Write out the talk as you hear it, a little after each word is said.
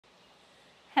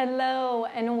Hello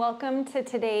and welcome to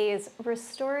today's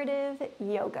restorative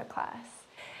yoga class.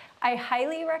 I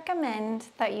highly recommend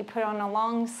that you put on a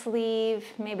long sleeve,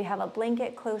 maybe have a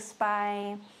blanket close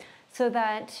by so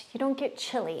that you don't get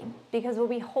chilly, because we'll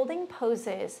be holding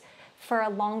poses for a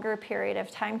longer period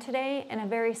of time today in a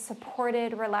very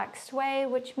supported, relaxed way,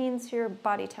 which means your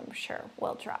body temperature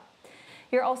will drop.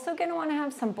 You're also going to want to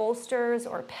have some bolsters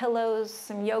or pillows,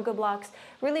 some yoga blocks,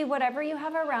 really whatever you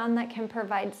have around that can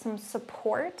provide some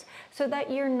support so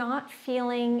that you're not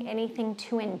feeling anything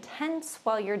too intense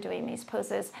while you're doing these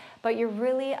poses, but you're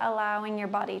really allowing your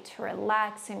body to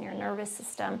relax and your nervous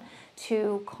system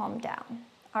to calm down.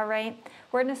 All right,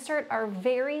 we're going to start. Our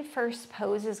very first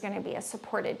pose is going to be a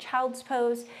supported child's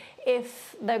pose.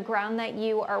 If the ground that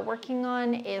you are working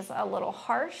on is a little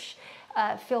harsh,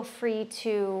 feel free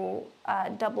to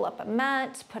double up a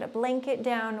mat, put a blanket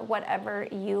down, whatever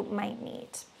you might need.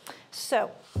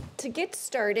 So to get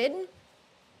started,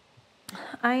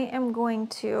 I am going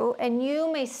to, and you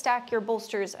may stack your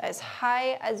bolsters as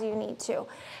high as you need to,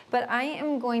 but I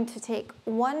am going to take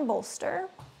one bolster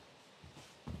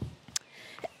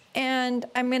and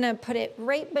I'm going to put it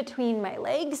right between my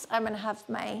legs. I'm going to have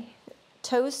my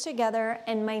toes together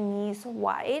and my knees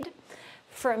wide.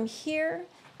 From here,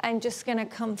 I'm just going to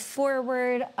come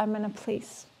forward. I'm going to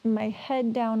place my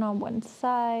head down on one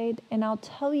side, and I'll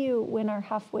tell you when our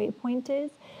halfway point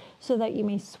is so that you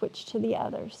may switch to the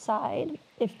other side.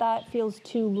 If that feels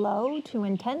too low, too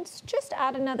intense, just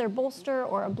add another bolster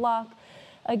or a block.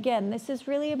 Again, this is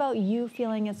really about you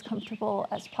feeling as comfortable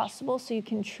as possible so you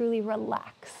can truly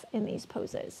relax in these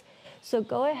poses. So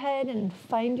go ahead and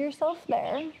find yourself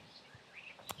there.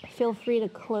 Feel free to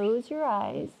close your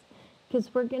eyes,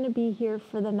 because we're going to be here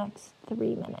for the next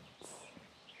 3 minutes.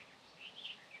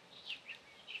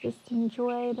 Just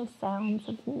enjoy the sounds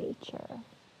of nature.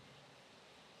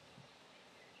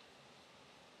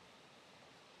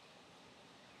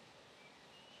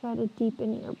 Try to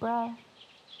deepen your breath.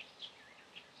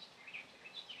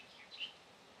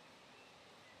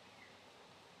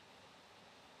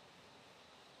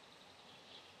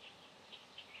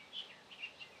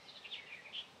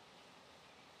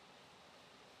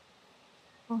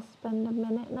 We'll spend a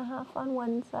minute and a half on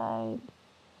one side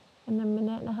and a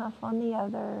minute and a half on the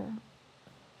other.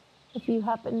 If you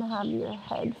happen to have your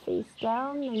head face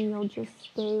down, then you'll just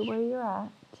stay where you're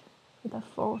at for the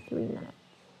full 3 minutes.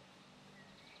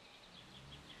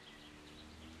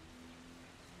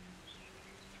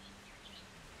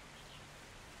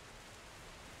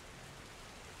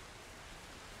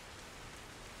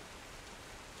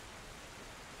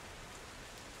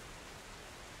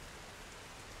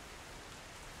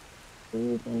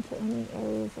 Breathe into any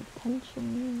areas of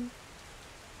tension.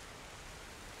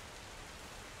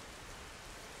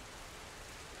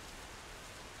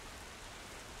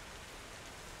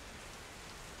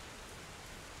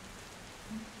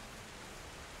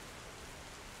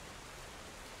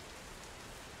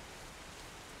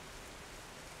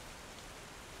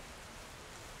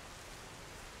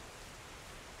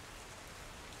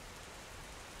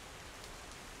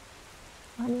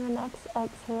 On your next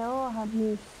exhale, I'll have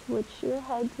you switch your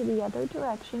head to the other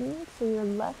direction, so your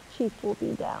left cheek will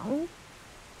be down.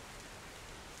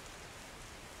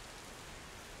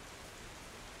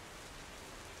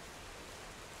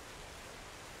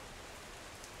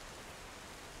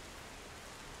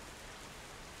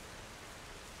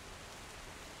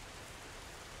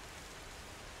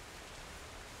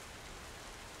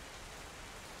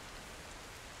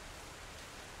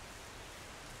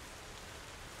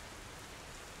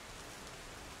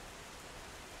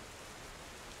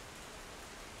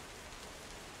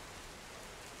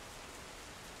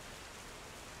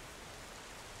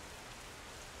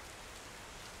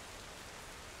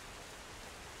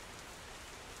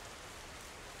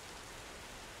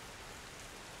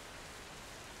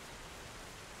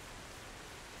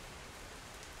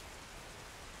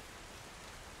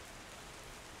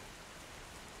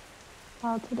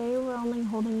 While today we're only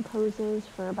holding poses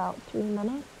for about 3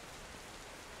 minutes,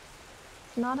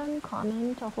 it's not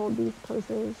uncommon to hold these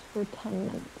poses for 10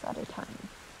 minutes at a time.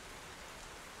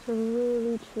 To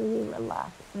really, truly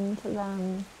relax into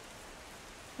them,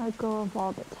 let go of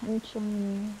all the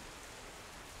tension.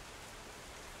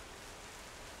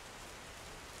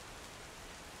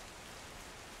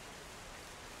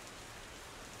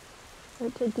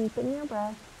 Start to deepen your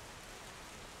breath.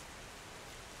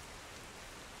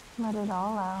 Let it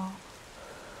all out.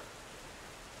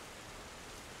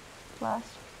 Last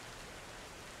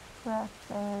breath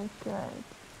there, good.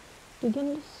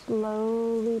 Begin to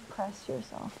slowly press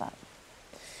yourself up.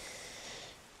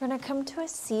 We're going to come to a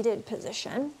seated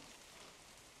position.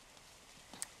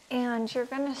 And you're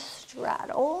gonna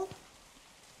straddle.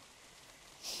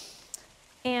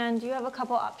 And you have a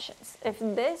couple options. If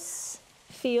this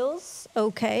feels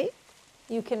okay,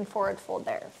 you can forward fold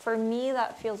there. For me,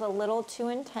 that feels a little too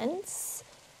intense.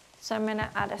 So I'm gonna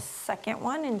add a second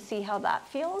one and see how that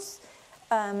feels.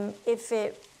 If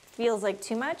it feels like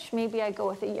too much, maybe I go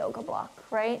with a yoga block,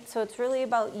 right? So it's really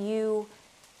about you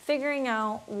figuring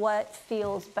out what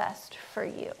feels best for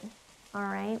you, all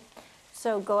right?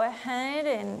 So go ahead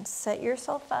and set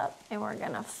yourself up, and we're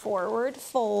gonna forward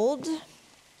fold.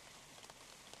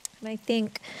 And I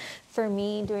think for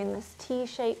me, doing this T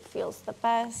shape feels the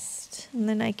best. And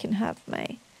then I can have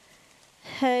my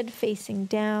head facing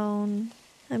down.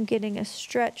 I'm getting a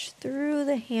stretch through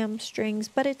the hamstrings,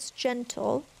 but it's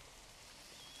gentle.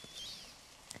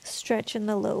 Stretch in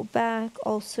the low back,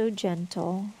 also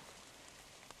gentle.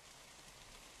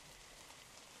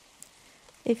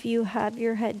 If you have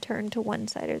your head turned to one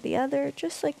side or the other,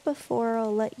 just like before,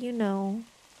 I'll let you know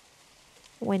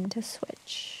when to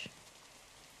switch.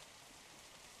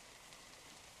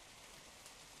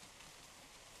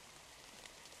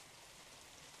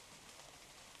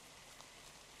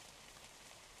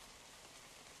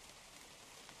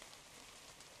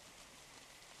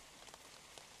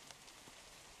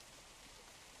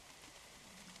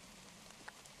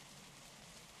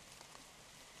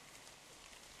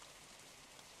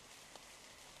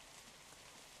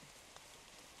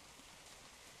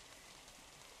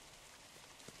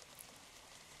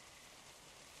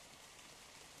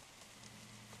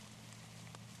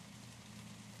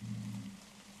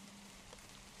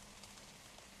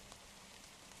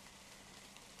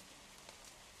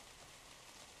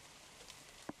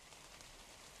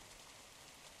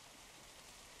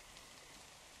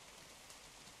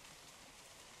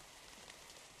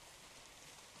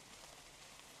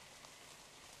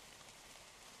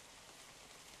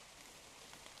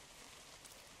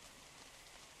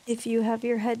 If you have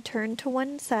your head turned to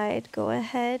one side, go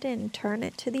ahead and turn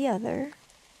it to the other.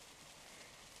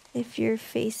 If you're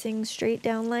facing straight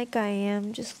down like I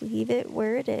am, just leave it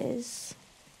where it is.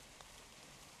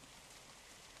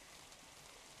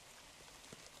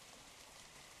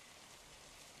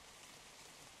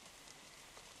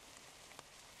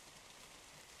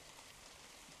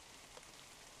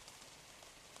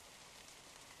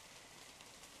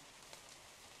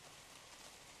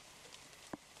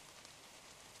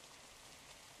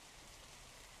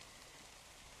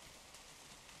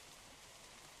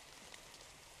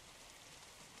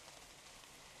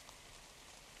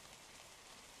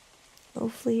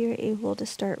 Hopefully you're able to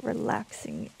start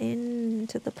relaxing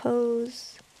into the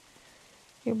pose.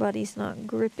 Your body's not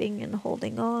gripping and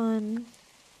holding on.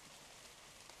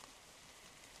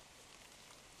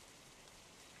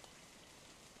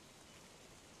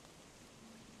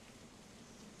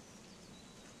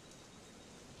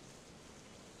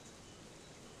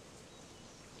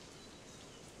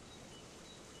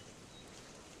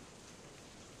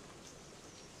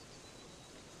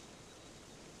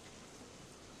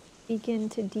 Begin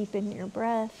to deepen your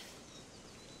breath.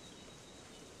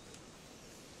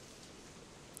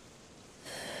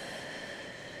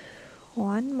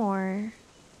 One more.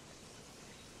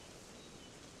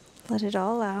 Let it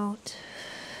all out.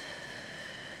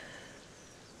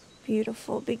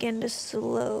 Beautiful. Begin to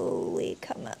slowly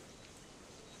come up.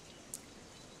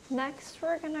 Next,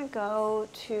 we're gonna go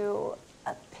to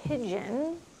a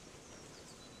pigeon.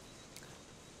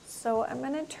 So I'm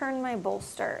gonna turn my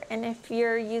bolster, and if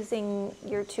you're using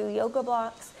your 2 yoga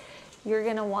blocks, you're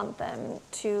gonna want them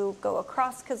to go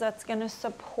across because that's gonna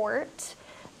support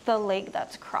the leg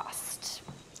that's crossed.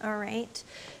 All right,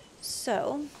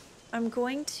 so I'm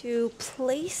going to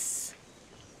place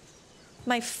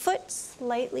my foot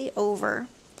slightly over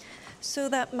so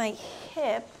that my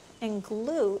hip and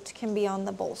glute can be on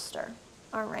the bolster.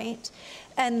 All right,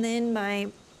 and then my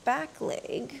back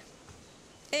leg.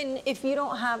 And if you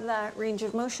don't have that range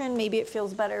of motion, maybe it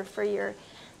feels better for your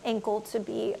ankle to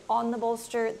be on the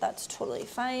bolster. That's totally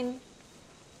fine.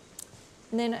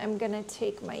 And then I'm gonna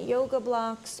take my yoga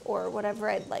blocks or whatever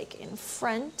I'd like in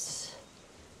front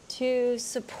to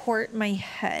support my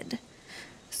head.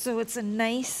 So it's a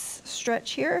nice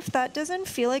stretch here. If that doesn't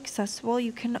feel accessible,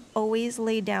 you can always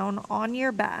lay down on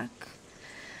your back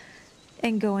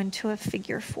and go into a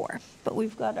figure 4. But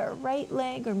we've got our right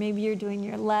leg, or maybe you're doing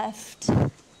your left,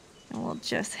 and we'll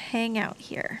just hang out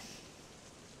here.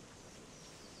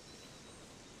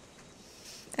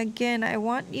 Again, I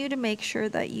want you to make sure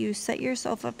that you set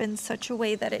yourself up in such a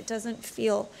way that it doesn't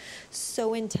feel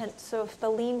so intense. So if the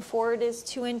lean forward is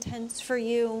too intense for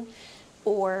you,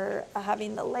 or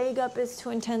having the leg up is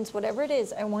too intense, whatever it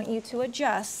is, I want you to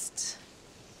adjust.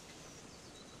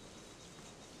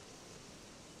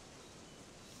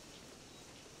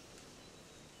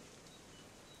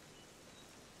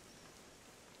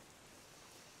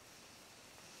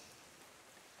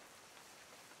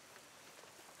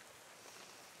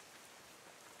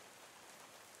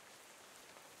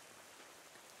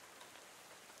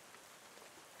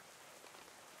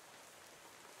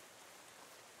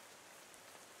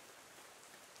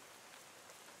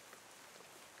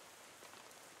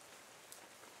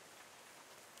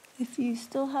 If you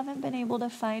still haven't been able to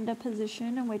find a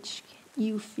position in which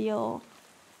you feel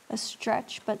a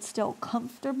stretch but still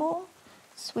comfortable,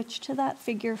 switch to that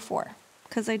figure 4,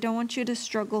 because I don't want you to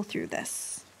struggle through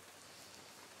this.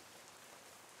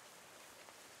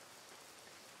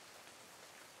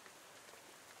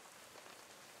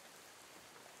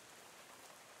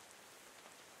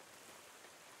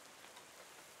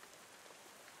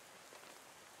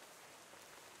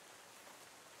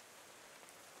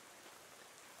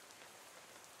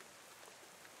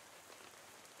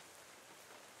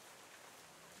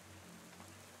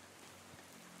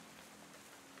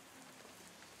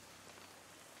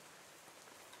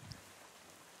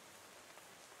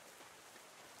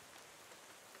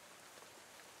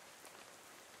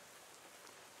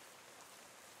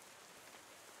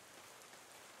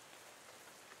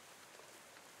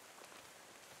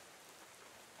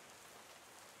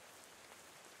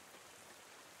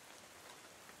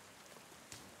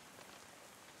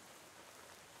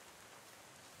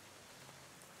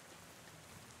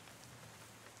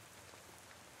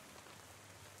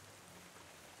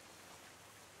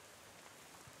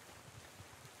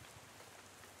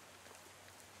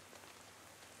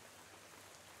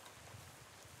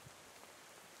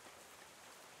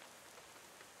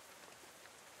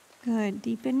 Good.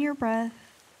 Deepen your breath.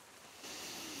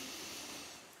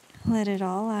 Let it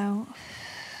all out.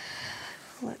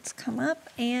 Let's come up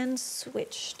and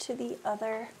switch to the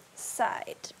other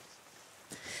side.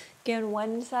 Again,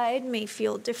 one side may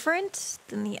feel different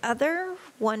than the other.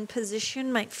 One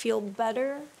position might feel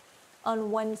better on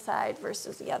one side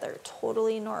versus the other.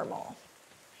 Totally normal.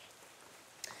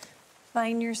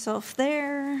 Find yourself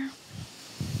there.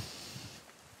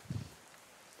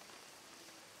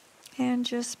 And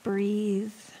just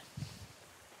breathe.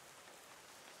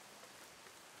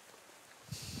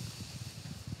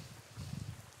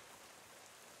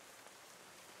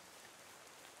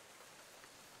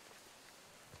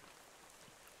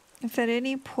 If at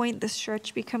any point the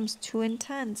stretch becomes too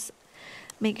intense,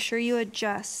 make sure you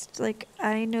adjust. Like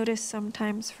I notice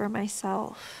sometimes for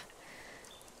myself,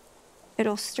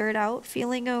 it'll start out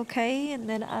feeling okay, and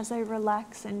then as I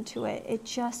relax into it, it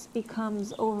just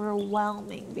becomes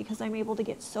overwhelming because I'm able to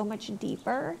get so much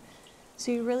deeper.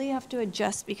 So you really have to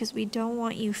adjust because we don't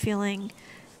want you feeling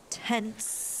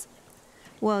tense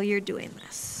while you're doing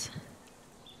this.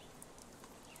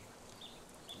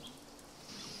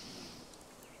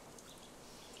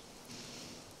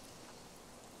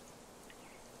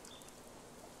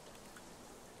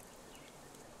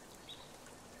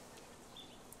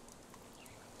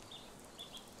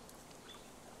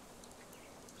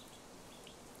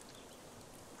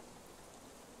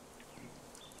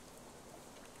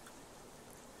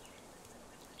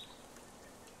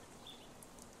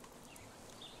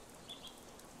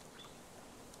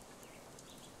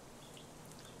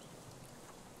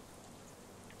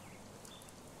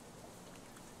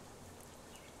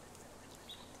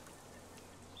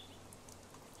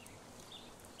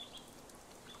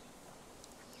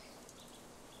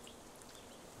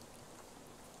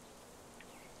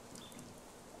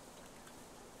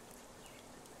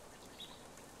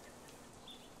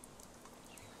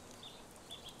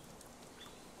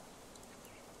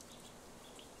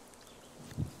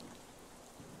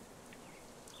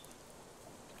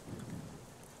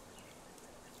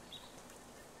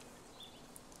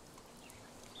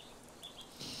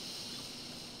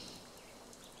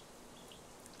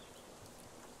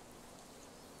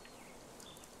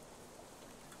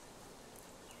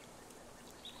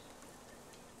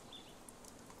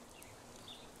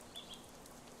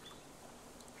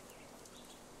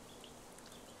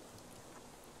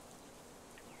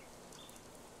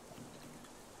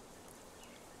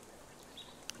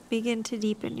 Begin to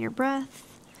deepen your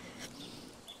breath.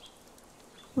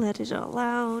 Let it all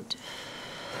out.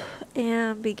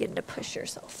 And begin to push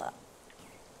yourself up.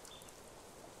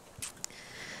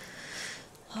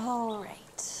 All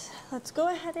right. Let's go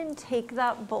ahead and take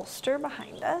that bolster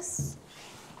behind us.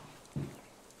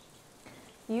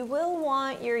 You will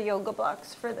want your yoga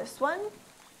blocks for this one.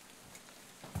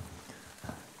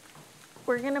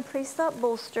 We're going to place that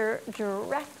bolster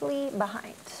directly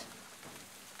behind.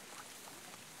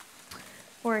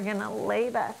 We're going to lay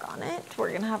back on it. We're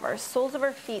going to have our soles of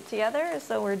our feet together as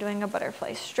though we're doing a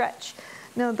butterfly stretch.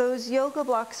 Now those yoga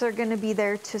blocks are going to be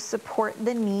there to support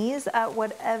the knees at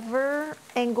whatever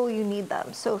angle you need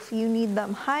them. So if you need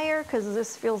them higher because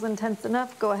this feels intense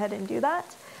enough, go ahead and do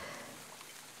that.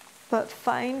 But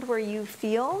find where you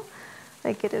feel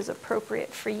like it is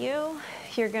appropriate for you.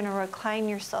 You're going to recline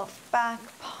yourself back,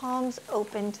 palms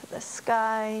open to the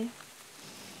sky,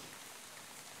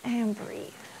 and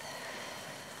breathe.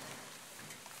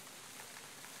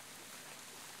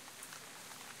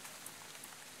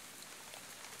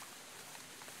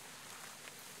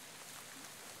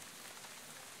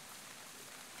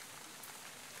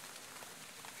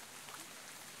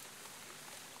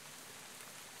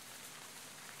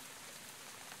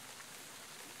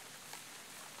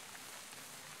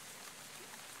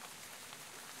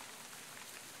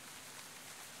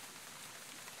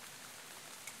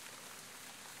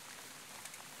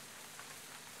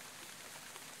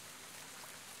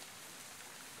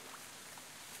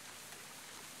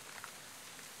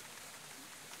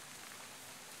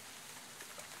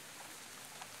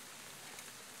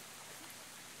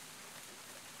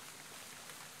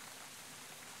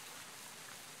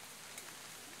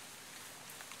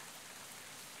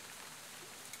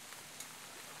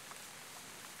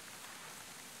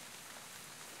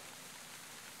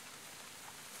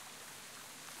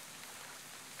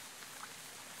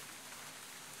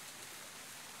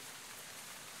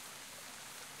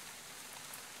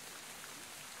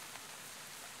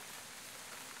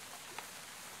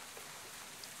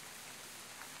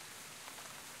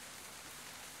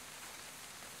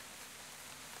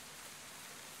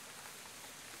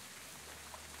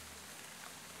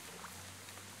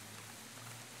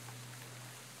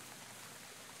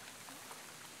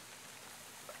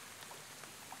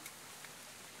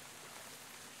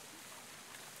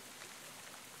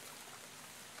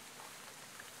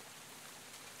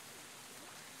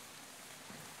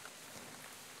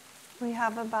 We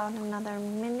have about another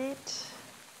minute.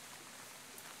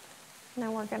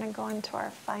 Now we're going to go into our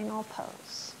final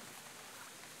pose.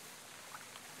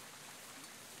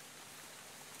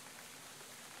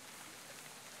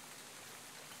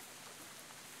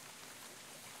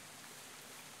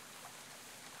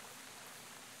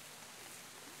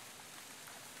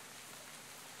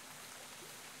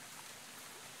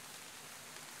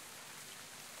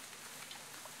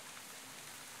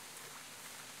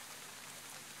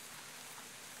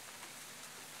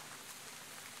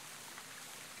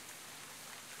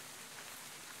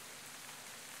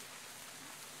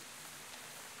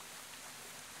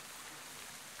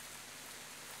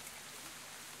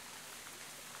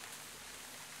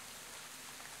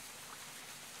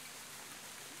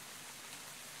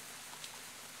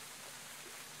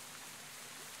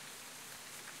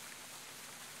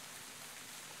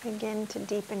 Begin to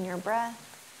deepen your breath.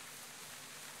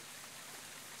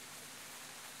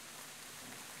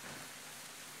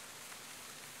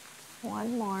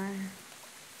 One more.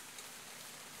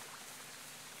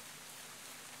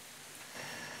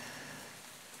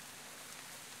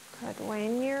 Good.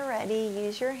 When you're ready,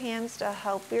 use your hands to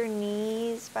help your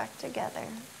knees back together.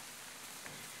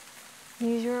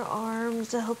 Use your arms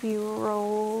to help you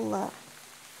roll up.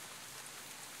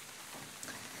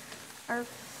 Our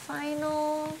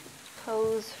final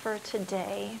pose for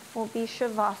today will be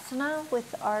Shavasana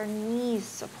with our knees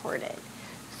supported.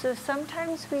 So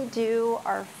sometimes we do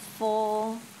our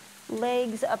full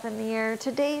legs up in the air.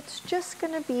 Today it's just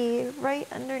going to be right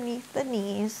underneath the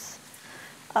knees,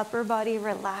 upper body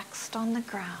relaxed on the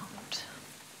ground.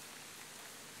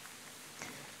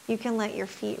 You can let your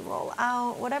feet roll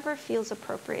out, whatever feels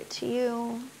appropriate to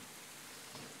you.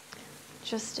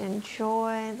 Just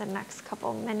enjoy the next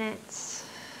couple minutes.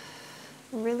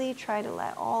 Really try to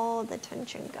let all the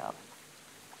tension go.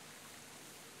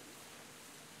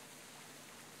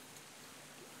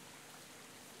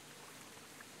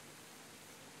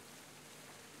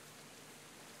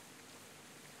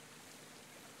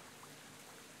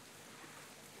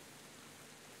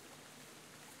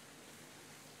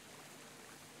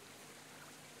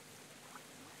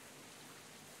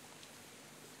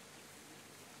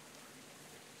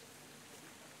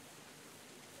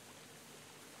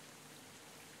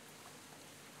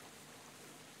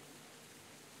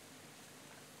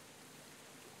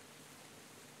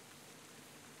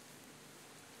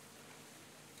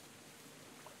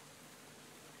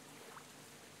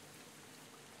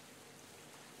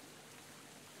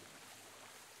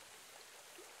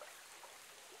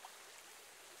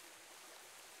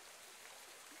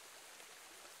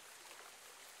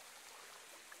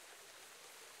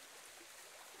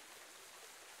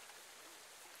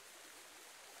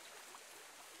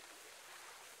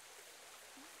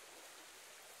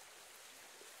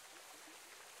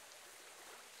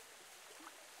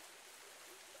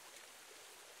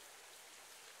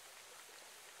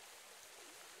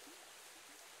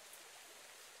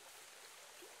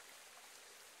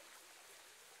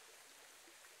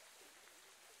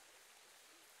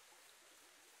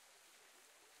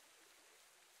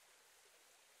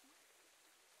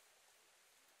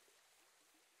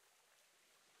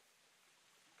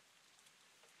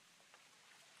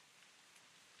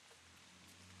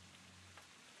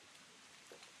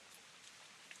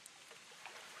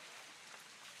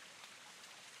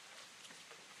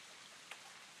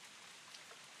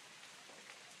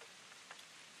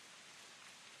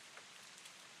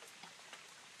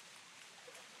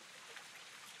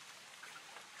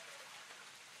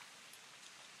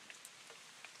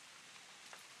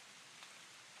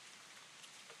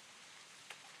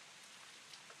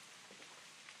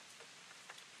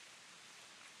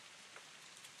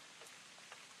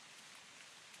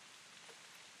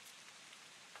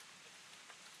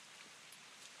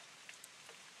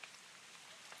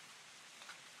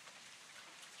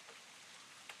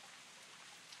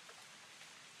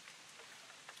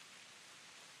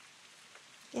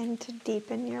 Begin to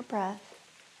deepen your breath.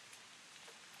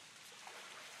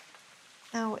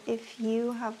 Now, if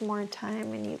you have more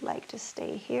time and you'd like to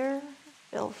stay here,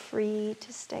 feel free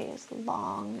to stay as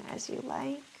long as you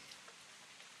like.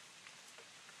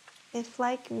 If,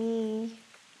 like me,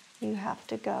 you have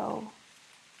to go,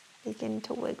 begin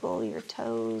to wiggle your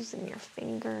toes and your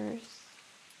fingers.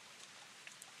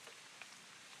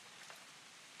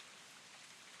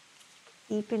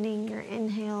 Deepening your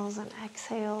inhales and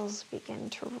exhales, begin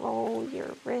to roll your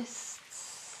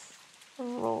wrists,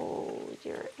 roll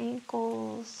your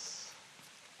ankles.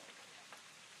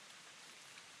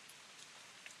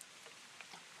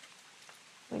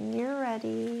 When you're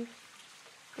ready,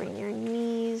 bring your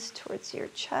knees towards your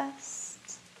chest,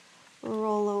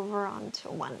 Roll over onto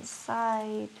one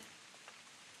side.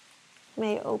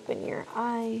 May open your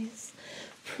eyes.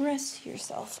 Press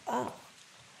yourself up.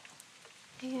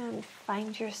 And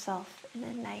find yourself in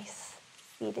a nice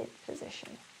seated position.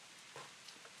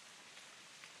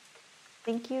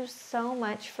 Thank you so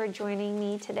much for joining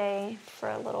me today for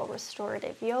a little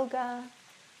restorative yoga.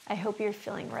 I hope you're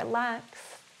feeling relaxed,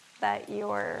 that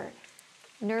your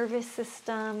nervous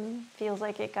system feels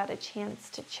like it got a chance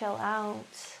to chill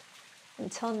out.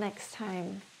 Until next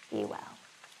time, be well.